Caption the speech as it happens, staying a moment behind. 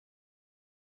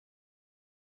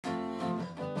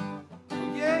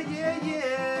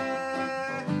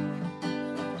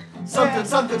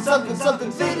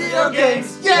something video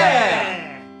games.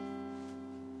 Yeah!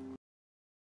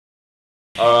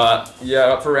 Alright, yeah,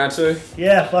 up for round 2?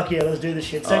 Yeah, fuck yeah, let's do this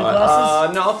shit. Same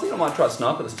classes? No, I think I might try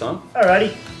sniper this time.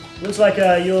 Alrighty. Looks like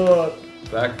you're...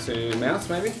 Back to mouse,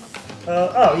 maybe?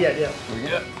 Oh, yeah. Yeah.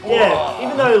 Yeah,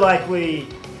 even though, like, we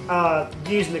are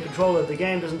using the controller, the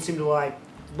game doesn't seem to,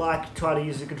 like try to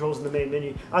use the controls in the main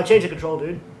menu. I'll change the control,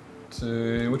 dude.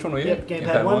 To... which one were you? Yep,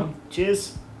 gamepad 1.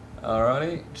 Cheers.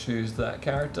 Alrighty, choose that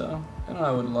character. And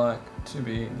I would like to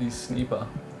be the sniper.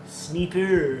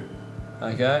 Sniper.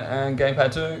 Okay, and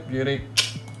gamepad 2, beauty.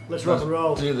 Let's rock and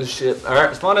roll. Do this shit. Alright,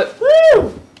 let's find it.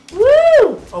 Woo!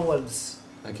 Woo! Onwards.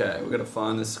 Okay, we're gonna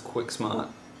find this quick smart.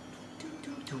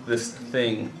 This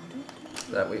thing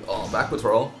that we... oh, backwards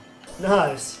roll.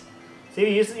 Nice. So you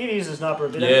used the sniper a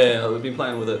bit. Yeah, we've been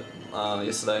playing with it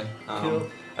yesterday. Cool.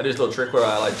 I do this little trick where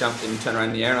I like jump and turn around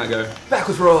in the air and I go,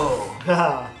 backwards roll!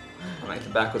 Haha. I make the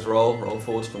backwards roll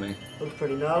forwards for me. Looks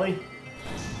pretty gnarly.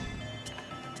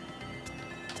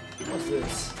 What's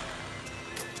this?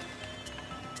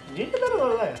 Did you get that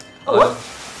over there? Oh, what?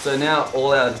 So now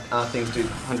all our things do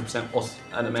 100% or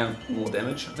an amount more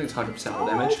damage. I think it's 100% more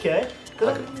damage. Okay.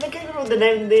 Because they can't remember the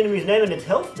enemy's name and its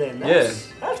health then.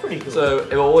 That's pretty cool. So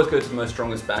it will always go to the most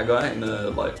strongest bad guy in the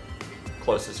like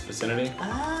closest vicinity.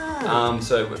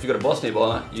 So if you've got a boss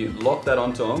nearby, you lock that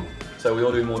onto him. So we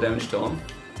all do more damage to him.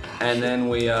 And then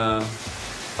we, I've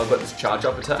got this charge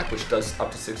up attack, which does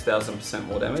up to 6,000%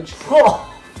 more damage.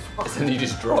 And then you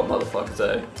just drop motherfuckers,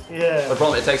 eh? Yeah. The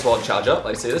problem, it takes a while to charge up.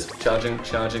 Like, see this? Charging. Boom.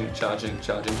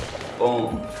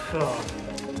 Oh,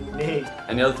 neat.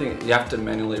 And the other thing, you have to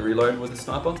manually reload with the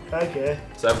sniper. Okay.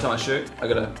 So every time I shoot, I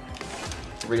gotta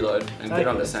reload and get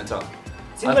on the center.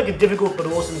 Seems like a difficult but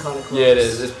awesome kind of class. Yeah, it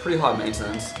is. It's pretty high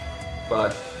maintenance,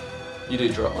 but you do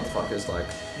drop motherfuckers, like...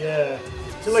 Yeah.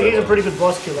 Seems like he's a pretty good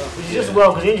boss killer, which is just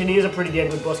well, because the engineer's a pretty damn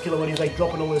good boss killer when he's like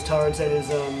dropping all his turrets and his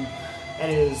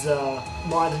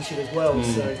mines and shit as well.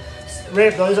 So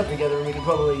ramp those up together and we can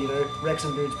probably, you know, wreck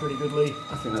some dudes pretty goodly.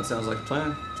 I think that sounds like a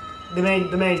plan. The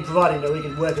main providing that we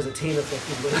can work as a team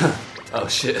effectively. Oh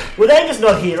shit. Well, they're just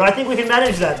not here. I think we can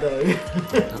manage that though.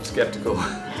 I'm skeptical.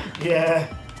 Yeah.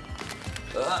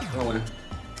 Wrong way.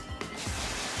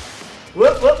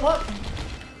 What?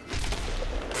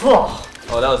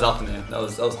 Oh, that was up in there. That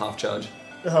was half charge.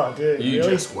 Oh, dude. You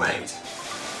really? just wait.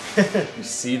 You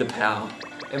see the power.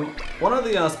 And one of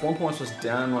the spawn points was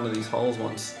down one of these holes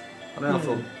once. I don't know if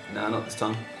it'll... Nah, not this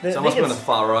time. So I must be on the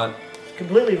far right.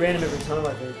 Completely random every time,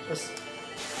 I think. Let's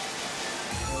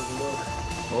have a look.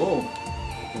 Oh,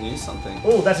 you can use something.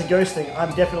 Oh, that's a ghost thing.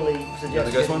 I'm definitely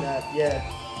suggesting ghost one? that. Yeah.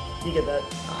 You get that.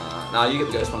 Nah, you get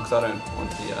the ghost one because I don't want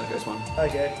the ghost one.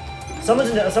 Okay. Someone,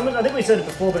 I think we said it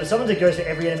before, but someone's a ghost to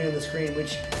every enemy on the screen,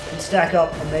 which can stack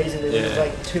up amazingly with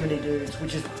like too many dudes,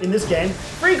 which is, in this game,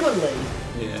 frequently.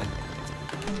 Yeah.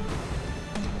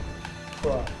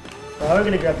 Right. I'm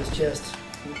gonna grab this chest.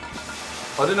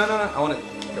 Oh, no. I want to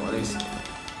get one of these.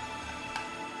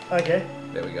 Okay.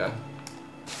 There we go.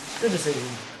 Good decision.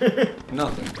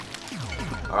 Nothing.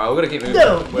 Alright, we're gonna keep moving.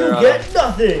 No, you get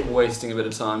nothing! Wasting a bit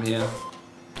of time here.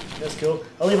 That's cool.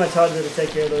 I'll leave my target to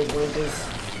take care of those wankers.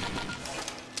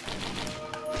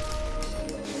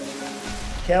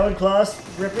 Coward class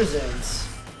represents.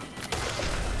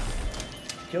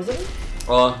 Kills it?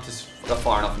 Oh, just got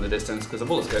far enough in the distance because the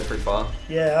bullets go pretty far.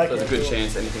 Yeah, okay. So there's a good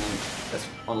chance anything that's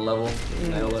on level, you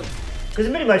nail it. Because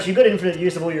pretty much you've got infinite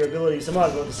use of all your abilities, so might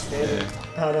as well just stand it.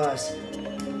 Oh, nice.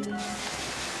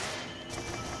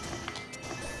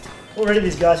 Already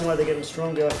these guys seem like they're getting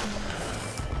stronger.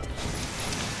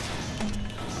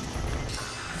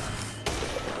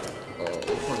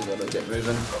 Probably gotta get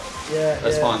moving. Yeah,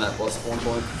 Let's find that boss spawn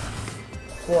point.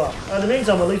 Well, in the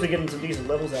meantime, at least we're getting some decent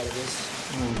levels out of this.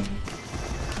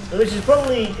 Which is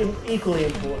probably equally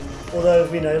important. Although,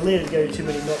 if, you know, later go too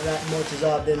many monsters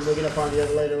up, then we're going to find the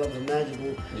other later levels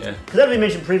manageable. Yeah. Because as we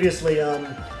mentioned previously, you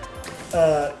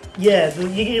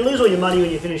lose all your money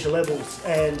when you finish the levels,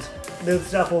 and the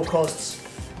stuff all costs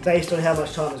based on how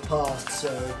much time has passed, so...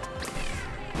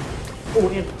 Oh,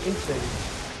 interesting.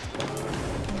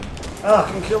 Ah,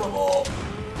 I can kill them all!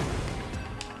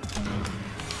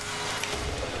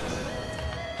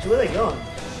 So where are they gone?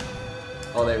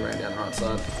 Oh, they ran down the right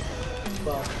side.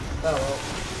 Fuck. Oh well.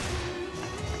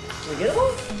 Did we get them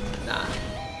all? Nah.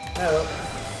 Oh well.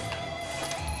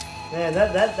 Man,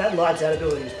 that lights out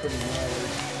ability is pretty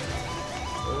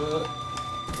gnarly.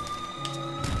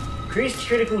 Increased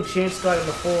critical chance starting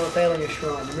to fall and failing a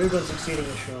shrine. Removed on succeeding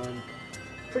a shrine.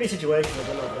 Pretty situational,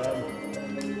 but not bad.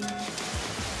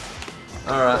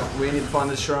 Alright, we need to find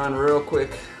this shrine real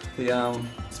quick. The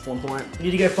spawn point. We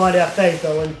need to go find our faith,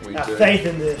 Owen. Our faith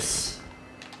in this.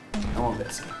 Come on,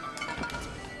 Betsy.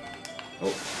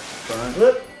 Oh, try.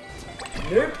 Look.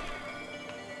 Nope.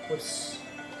 What's...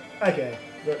 Okay.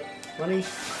 Look. Money.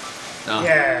 No.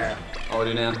 Yeah. Oh, what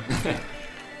do now?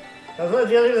 I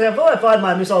thought I fired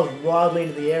my missiles wildly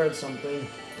into the air or something.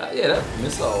 Yeah, that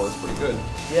missile was pretty good.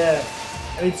 Yeah.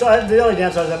 I mean, so the only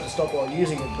downside is I have to stop while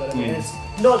using it, but I mean, it's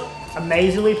not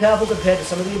amazingly powerful compared to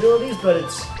some of the abilities, but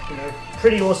it's, you know,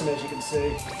 pretty awesome as you can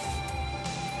see.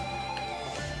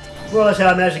 More or less how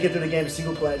I managed to get through the game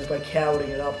single player, just by cowarding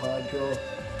it up hardcore.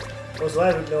 Also, I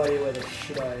have no idea where the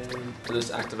shit I am. It is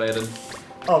activated.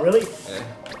 Oh, really? Yeah.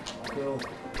 Cool.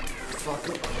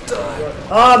 Fucking die.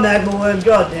 Ah, oh, magma worm,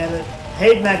 god damn it.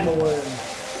 Hate magma worm.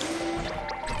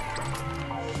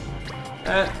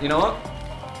 You know what?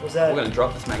 What's that? We're gonna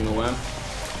drop this magma worm.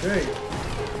 Dude.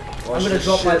 Watch I'm gonna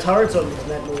drop my turrets on this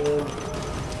magma worm.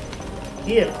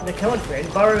 Here, now come on friend,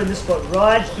 burrow in this spot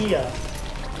right here.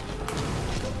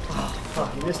 Oh,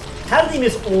 fuck, he missed. How did he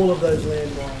miss all of those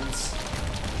landmines?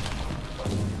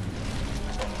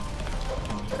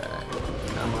 Okay,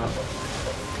 come up.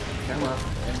 Come up.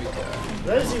 There we go.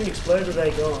 Those even explode or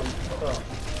they gone? Oh.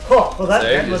 Oh, well that, So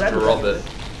that, you well, just that drop it.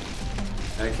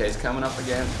 Okay, it's coming up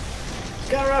again. It's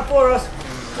going right for us.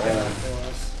 Yeah. For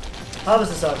us.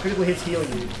 Harvest aside, critical hits heal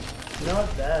you. Not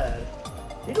bad.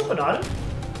 Did you drop an item?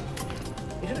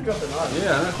 You should have dropped an item.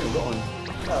 Yeah, I don't think I've got one.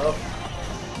 Oh.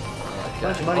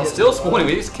 Okay. Money I was still spawning,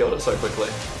 we just killed it so quickly.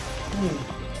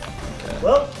 Okay.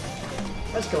 Well,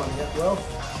 that's going out well.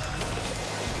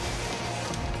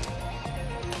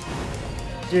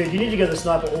 Dude, you need to go to the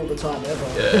sniper all the time, ever.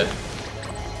 Yeah.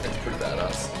 It's pretty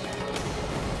badass.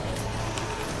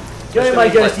 Go my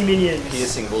ghosty minions.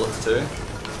 Piercing bullets too.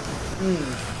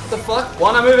 What the fuck? Why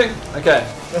am I moving? Okay.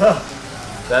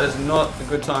 That is not a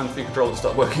good time for your controller to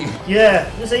stop working. Yeah.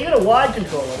 So you got a wide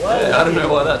controller. Why? Yeah, I don't know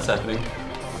why that's happening.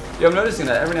 Yeah, I'm noticing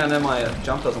that every now and then my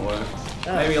jump doesn't work.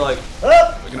 Oh. Maybe like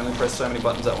Oh! we can only press so many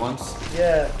buttons at once.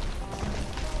 Yeah.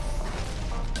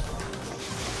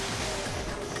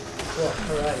 Well,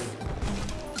 alrighty.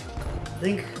 I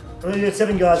think we got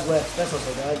 7 guys left. That's not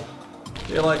so bad.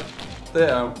 Yeah, like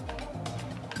there.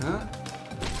 Huh?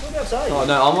 Look outside. Oh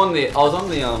no, I was on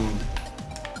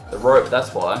the rope.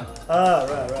 That's why. Ah,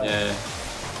 right. Yeah.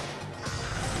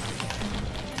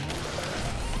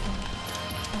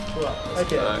 Right. Let's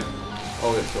Okay. go.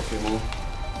 Oh, let's go a few more.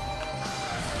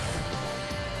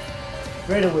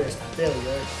 Greater Wisp. There we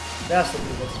go. That's the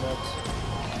thing that smokes.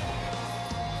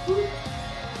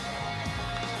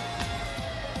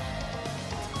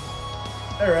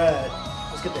 Alright.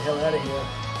 Let's get the hell out of here.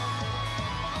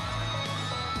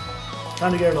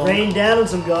 Time to go rain down on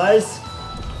some guys.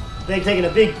 They're taking a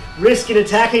big risk in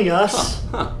attacking us.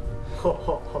 Huh.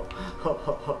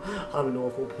 I'm an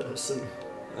awful person.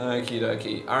 Okie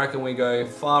dokie. I reckon we go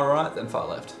far right, then far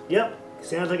left. Yep.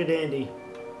 Sounds like a dandy.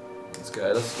 Let's go.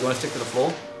 You want to stick to the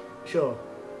floor? Sure.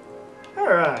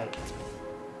 Alright.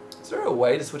 Is there a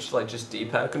way to switch to like just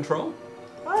D-pad control?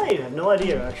 I have no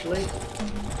idea actually.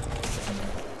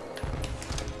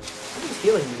 What's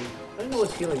healing me? I don't know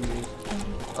what's healing me.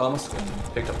 Oh, I must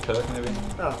have picked up a perk maybe.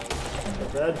 Oh,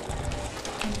 not bad.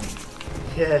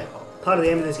 Yeah, part of the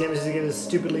aim of this game is just to get as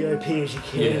stupidly OP as you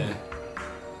can. Yeah.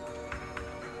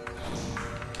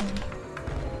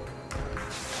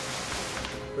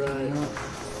 Right.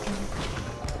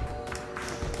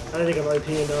 I don't think I'm OP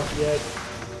enough yet.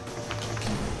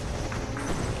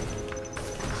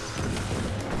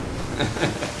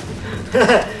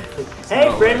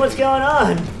 Hey friend, what's going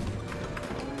on?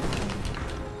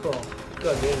 Oh,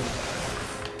 god damn it.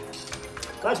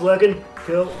 That's working.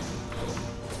 Cool.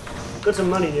 Got some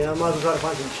money now. Might as well try to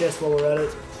find some chests while we're at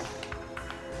it.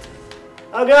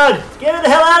 Oh god! Get the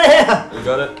hell out of here! We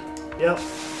got it? Yep.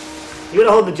 You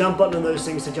gotta hold the jump button on those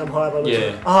things to jump high by the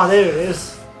Yeah. Ah, there it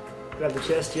is. Grab the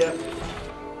chest, yep.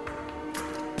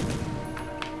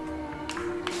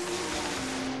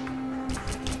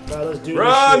 Right, let's do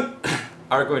Run!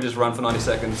 I reckon we just run for 90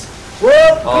 seconds. this shit.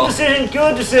 Whoa! Good decision,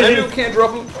 good decision! Maybe we can't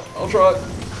drop them. I'll try it.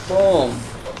 Boom.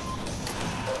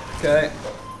 Okay.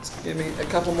 Just give me a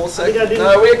couple more think I seconds. did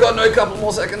No, it. we got no couple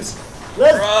more seconds.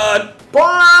 Let's Run!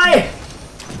 Bye!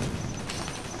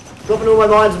 Dropping all my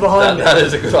mines behind me. That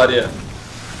is a good idea.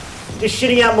 Just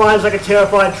shitting out mines like a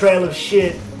terrified trail of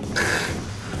shit.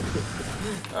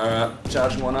 Alright,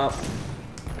 charging one up.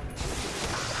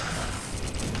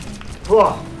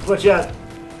 Whoa, watch out.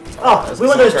 Oh, That's we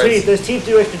want some those crates. teeth. Those teeth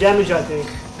do extra damage, I think.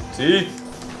 Teeth?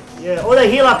 Yeah, or they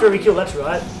heal after every kill, that's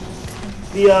right.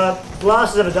 The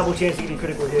blasters have a double chance to give you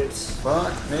critical hits.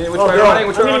 Fuck me, which Oh way god, running?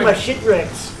 Which way I'm getting my running? shit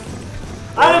wrecked.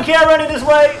 I don't care running this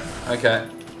way! Okay.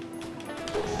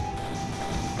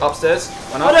 Upstairs.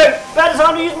 Run Oh up. no! Bad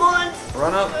time to use mines!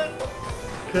 Run up.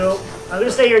 Cool. I'm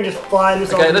gonna stay here and just fire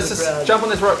this Okay, off let's the just crowd. jump on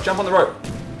this rope. Jump on the rope.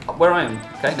 Up where I am.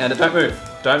 Okay, now don't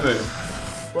move. Don't move.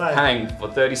 Why? Hang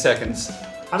for 30 seconds.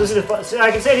 I'm just gonna so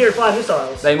I can sit here and fire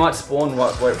missiles. They might spawn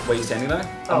where you're standing though.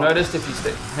 Oh. I've noticed if you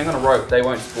hang on a rope, they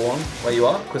won't spawn where you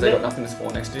are because they've got nothing to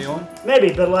spawn next to you on.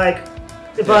 Maybe, but like,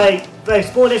 if they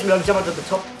spawn next to me, I can jump onto the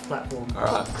top platform.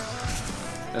 Alright.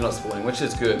 They're not spawning, which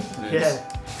is good news. Yeah.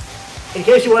 In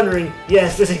case you're wondering,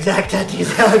 yes, this exact tactic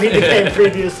is how I beat the game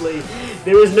previously.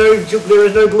 There is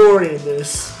no glory in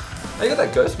this. Oh, you got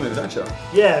that ghost move, don't you?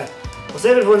 Yeah. Well,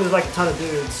 save it for when there's like a ton of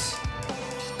dudes.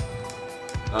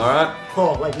 Alright.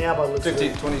 Oh, like now by the looks of 50,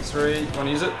 it. 23. You want to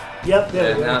use it? Yep,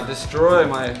 there we go. Now destroy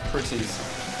my pretties.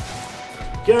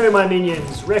 Go, my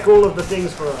minions. Wreck all of the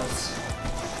things for us.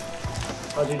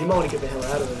 Oh, dude, you might want to get the hell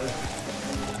out of there.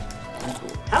 Cool.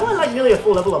 How am I like nearly a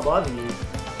full level above you?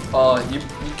 Oh, you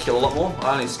kill a lot more.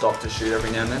 I only stop to shoot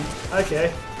every now and then.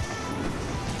 Okay.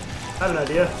 I have an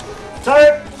idea.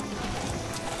 Turret!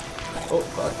 Oh,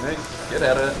 fuck me. Get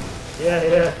out of it. Yeah,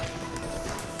 yeah.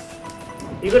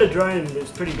 You got a drone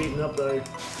that's pretty beaten up though.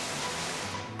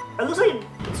 It looks like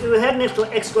it had an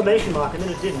exclamation mark and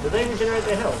then it didn't. Did they regenerate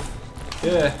their health?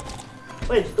 Yeah.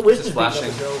 Wait, the wizard's beating up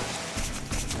flashing. his health.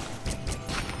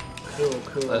 Cool,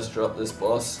 cool. Let's drop this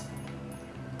boss.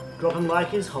 Drop him like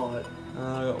he's hot.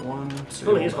 I got 1, 2.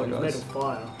 Probably is hot, he's guys. made of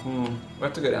fire. We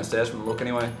have to go downstairs from the look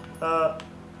anyway. Oh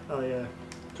yeah.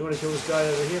 Do you want to kill this guy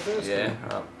over here first? Yeah,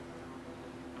 alright.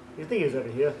 You think he's over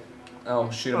here?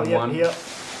 Oh, shoot him Oh, yeah, one. here.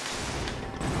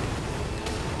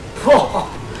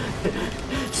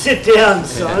 Sit down,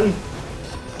 son.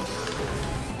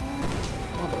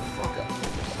 Motherfucker.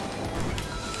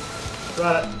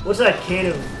 Right, what's that can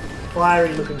of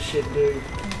fiery looking shit do?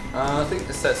 I think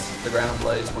this sets the ground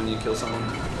ablaze when you kill someone.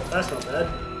 That's not bad.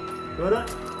 You want that?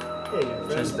 There you go,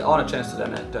 friend. A chance to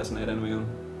detonate enemy on.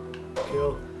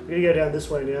 Cool. We're gonna go down this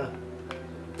way now.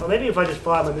 Or maybe if I just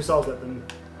fire my missiles at them.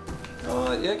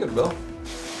 Yeah, good will.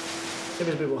 Maybe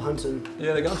there's people hunting.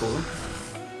 Yeah, they're going for them.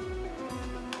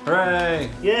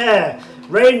 Hooray! Yeah!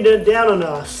 Rained it down on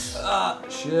us. Ah,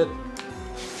 shit.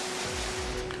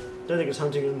 Don't think it's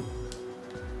hunting them.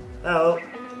 Oh,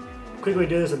 quicker we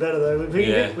do this, the better though. We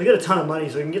got a ton of money,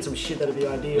 so we can get some shit that'd be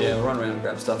ideal. Yeah, we'll run around and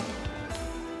grab stuff.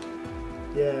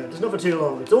 Yeah, just not for too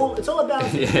long. It's all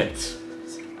about Yeah.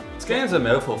 This game's a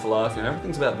metaphor for life, you know,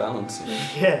 everything's about balance. You know?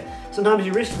 Yeah, sometimes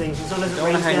you risk things and sometimes You it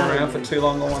don't want rains to hang down around on for you. too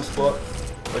long on one spot,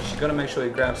 but you got to make sure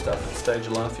you grab stuff at the stage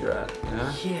of life you're at, you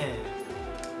know? Yeah.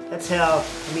 That's how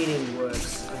meaning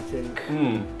works, I think.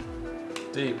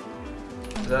 Deep.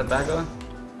 Is that a bad guy?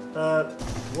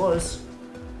 Was.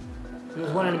 There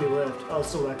was one enemy left. Oh, it's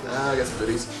still right there. I got some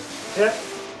goodies. Yeah.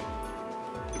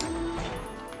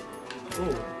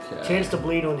 Ooh. Okay. Chance to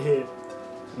bleed on hit.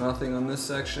 Nothing on this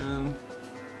section.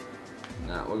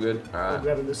 Nah, we're good. Alright. I'm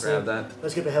grabbing this Grab thing. that.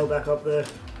 Let's get the hell back up there.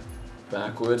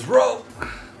 Backwards roll!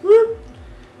 Whoop.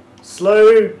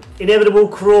 Slow, inevitable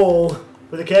crawl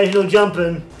with occasional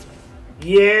jumping.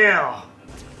 Yeah!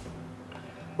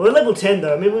 We're level 10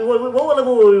 though. I mean, what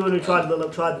level were we when we tried the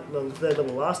third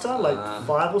level last time? Like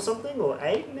 5 or something? Or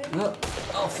 8 maybe?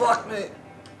 Oh, fuck me!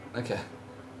 Okay.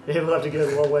 Yeah, we'll have to go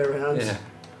the long way around. Yeah.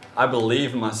 I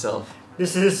believe in myself.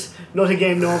 This is not a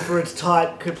game known for its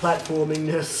tight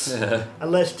platformingness. Yeah.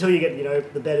 Until you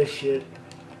get, the better shit.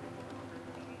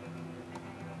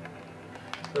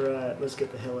 Alright, let's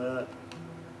get the hell out.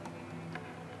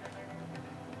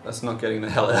 That's not getting the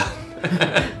hell out.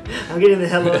 I'm getting the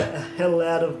hell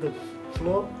out of the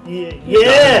floor. Yeah!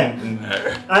 Yeah!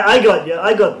 No. I got you.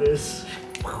 I got this.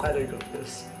 I don't got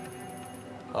this.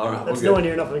 Alright, That's we're nowhere good.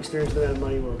 near enough of experience for the amount of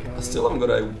money we're carrying. I still haven't got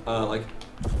a,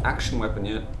 action weapon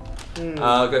yet.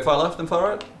 Go far left and far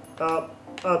right.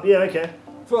 Up, yeah, okay.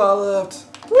 Far left.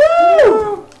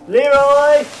 Woo!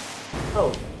 Leroy!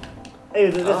 Oh. Hey,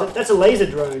 that's a laser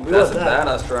drone. We That's a want that.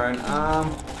 badass drone.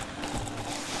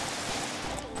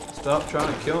 Stop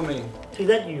trying to kill me. See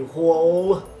that, you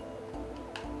whole.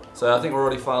 So I think we're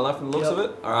already far left from the looks Yep, of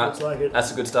it. Alright. looks like it.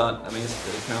 That's a good start. That means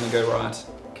it can only go right.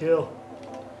 Cool.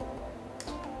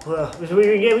 Well, we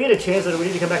get a chance that we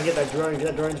need to come back and get that drone, because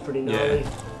that drone's pretty gnarly. Yeah.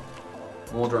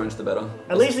 More drones the better.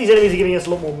 At least these enemies are giving us a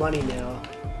lot more money now.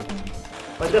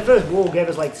 Like, that first wall gave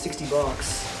us like 60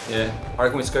 bucks. Yeah. I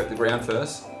reckon we scope the ground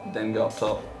first, then go up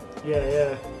top. Yeah,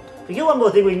 yeah. If we get one more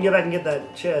thing, we can go back and get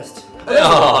that chest.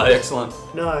 Oh, excellent.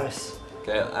 Nice.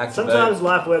 Okay, activate. Sometimes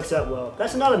life works out well.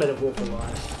 That's another metaphor for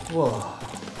life. Whoa.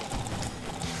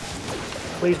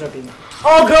 Please don't be...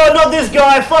 Oh god, not this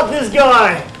guy! Fuck this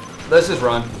guy! Let's just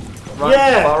run. Run.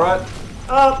 Yeah. Far right.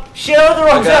 Shit, the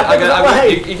wrong Okay,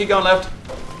 way. you keep going left.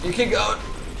 You keep going.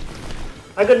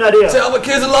 I got an idea. Tell the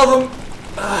kids I love them.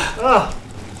 Ah,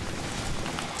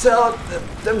 Tell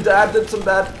them dad did some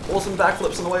awesome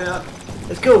backflips on the way out.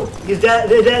 it's cool. Because dad,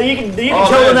 you can Oh,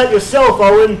 tell them man. that yourself,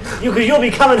 Owen. Because you'll be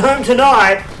coming home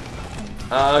tonight.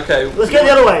 Okay. Let's go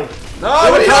the other way. No,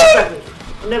 what are you doing?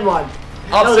 Never mind.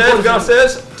 Upstairs, go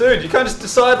upstairs. Dude, you can't just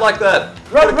decide like that.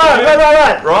 Right.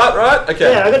 Right?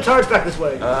 Okay. Yeah, I got turrets back this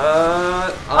way.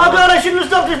 Oh God, I shouldn't have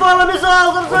stopped these violent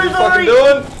missiles. I'm What are so you sorry.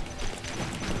 fucking doing?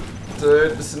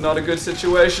 Dude, this is not a good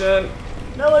situation.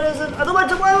 No, it isn't. I don't want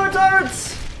to blow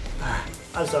turrets.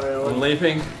 I'm sorry, I'm Owen.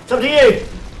 leaping. It's up to you.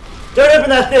 Don't open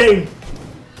that thing.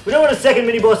 We don't want a second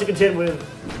mini boss to contend with.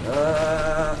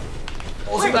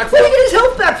 Awesome Where backflip. did he get his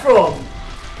health back from?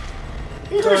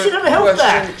 He's got a shit out of health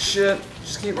back. Shit.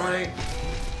 Just keep running.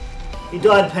 He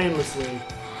died painlessly.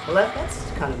 Well, that's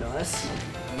kind of nice.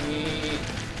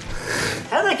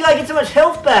 How did that guy get so much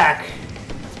health back?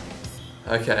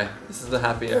 Okay, this is the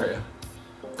happy area.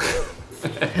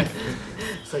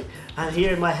 It's like, I'm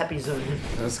here in my happy zone.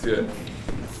 That's good.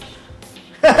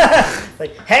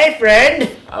 Like, hey friend!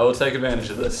 I will take advantage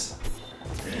of this.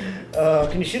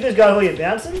 Can you shoot this guy while you're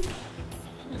bouncing?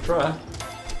 Try.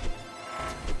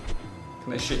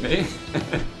 Can they shoot me?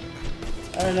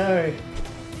 I don't know.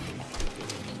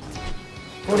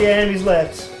 48 enemies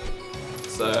left.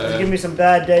 So. Give me some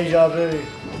bad deja vu.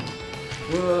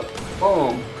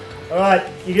 Boom. Alright,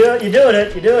 you're doing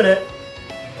it, you're doing it.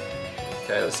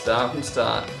 Okay, let's start from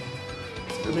start.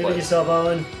 It's a good Move it place. yourself,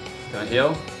 Owen. Can I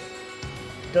heal?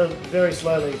 Do it very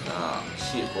slowly. Ah,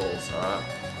 shit balls, alright.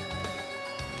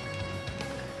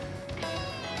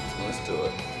 So let's do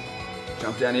it.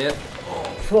 Jump down here.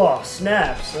 Oh,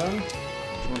 snap, son.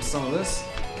 You want some of this?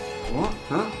 What?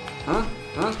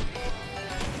 Huh?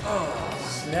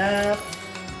 Snap.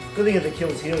 Good thing that the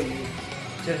kills heal you.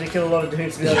 You have to kill a lot of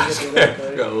dudes to be able to get through that,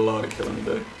 though. Got a lot of killing to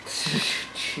do.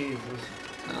 Jesus.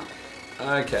 No.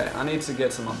 Okay, I need to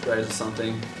get some upgrades or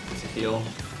something to heal.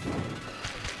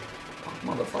 Oh,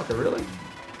 motherfucker, really?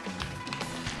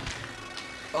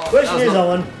 Oh, Question that is, was not-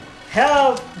 Owen,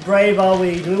 how brave are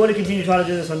we? Do we want to continue trying to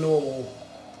do this on normal?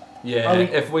 Yeah,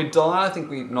 if we die, I think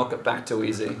we knock it back too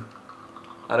easy.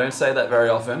 I don't say that very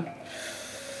often.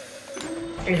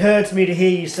 It hurts me to hear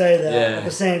you say that Yeah. at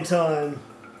the same time.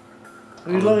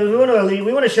 We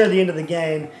want to show the end of the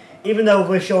game, even though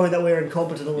we're showing that we're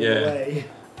incompetent along the way.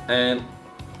 And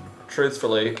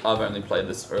truthfully, I've only played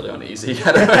this early on easy.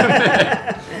 I don't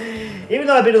know. Even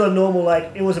though I beat it on normal,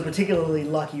 like, it was a particularly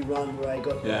lucky run where I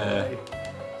got Yeah. that way.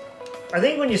 I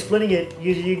think when you're splitting it,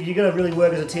 you got to really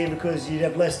work as a team because you'd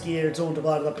have less gear. It's all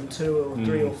divided up in 2 or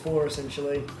 3 or 4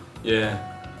 essentially. Yeah.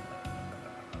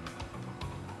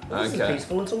 This is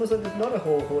peaceful. It's almost like there's not a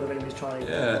whole horde of enemies trying to.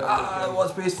 Yeah. It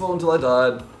was peaceful until I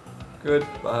died.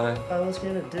 Goodbye. I was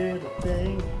gonna do the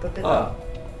thing, but then. Oh.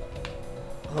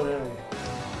 Oh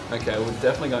no. Okay, we're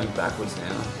definitely going backwards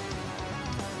now.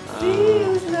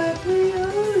 Feels like we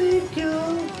only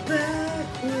go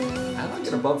backwards. How do I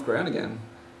get above ground again?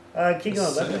 Keep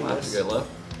going left. I I have to guess. go left.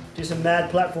 Do some mad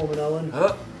platforming, Owen.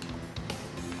 Huh?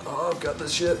 Oh, I've got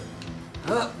this shit.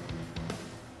 Huh?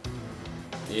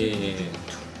 Yeah.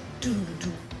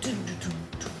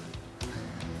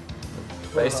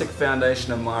 Basic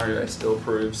foundation of Mario still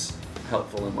proves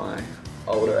helpful in my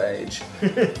older age.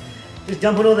 Just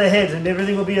dump on all their heads and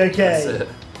everything will be okay. That's it.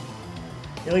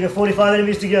 You only got 45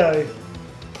 enemies to go.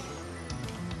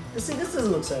 See, this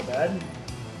doesn't look so bad.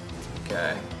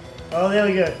 Okay. Oh, there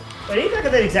we go. Wait, are you back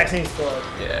at that exact same spot?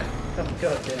 Yeah. Oh,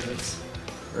 god damn it.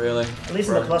 Really? At least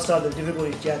on the plus side, the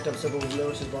difficulty's jacked up several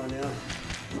notches by now.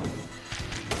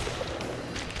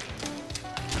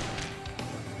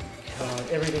 God,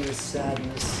 everything is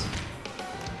sadness.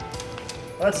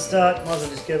 Well, that's a start. Might as well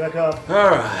just go back up.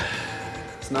 Alright.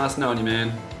 It's nice knowing you,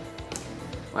 man.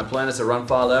 My plan is to run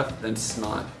far left, then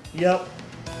snipe. Yep.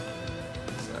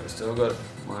 So I've still got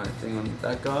my thing on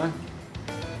that guy.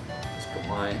 Let's put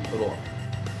my little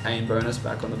aim bonus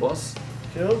back on the boss.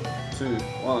 Cool. 2,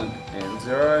 1, and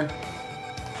 0.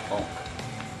 Bonk.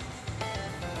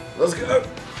 Let's go!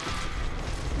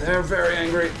 They're very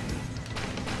angry.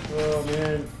 Oh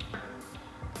man.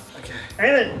 Okay.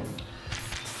 Aim it!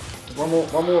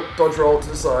 One more dodge roll to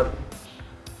the side.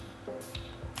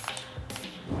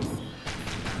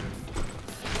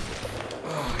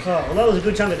 Oh, well that was a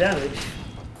good chunk of damage.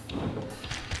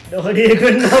 No idea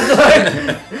good enough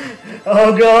though.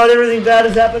 Oh god, everything bad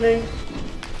is happening.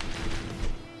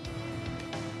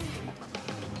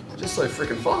 Just so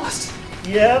freaking fast.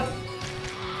 Yep.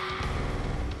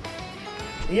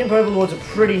 The Imp Overlord's a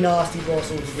pretty nasty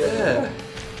boss altogether. Yeah.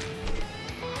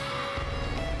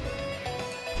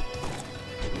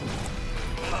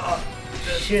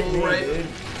 Shit, me, Right. dude.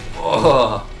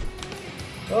 Oh.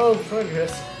 Oh,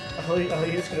 progress. Oh,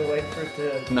 you're just gonna wait for it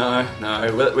to... No.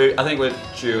 I think we're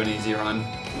due an easy run.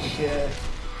 Yeah.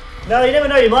 No, you never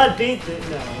know, you might beat the... No,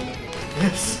 we're not gonna do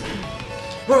this.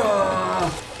 Whoa!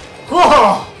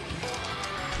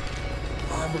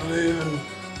 I believe in a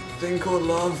thing called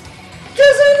love.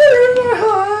 Just a little more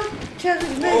heart.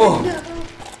 Just make it now.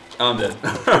 I'm dead.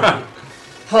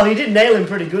 Oh, you did nail him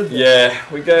pretty good. Yeah,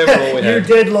 we gave it all we You had.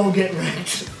 dead lol get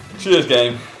wrecked. Cheers,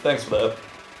 game. Thanks for that.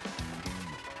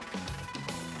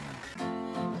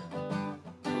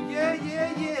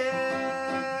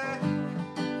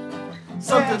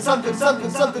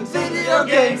 Something, video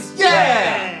games,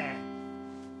 yeah!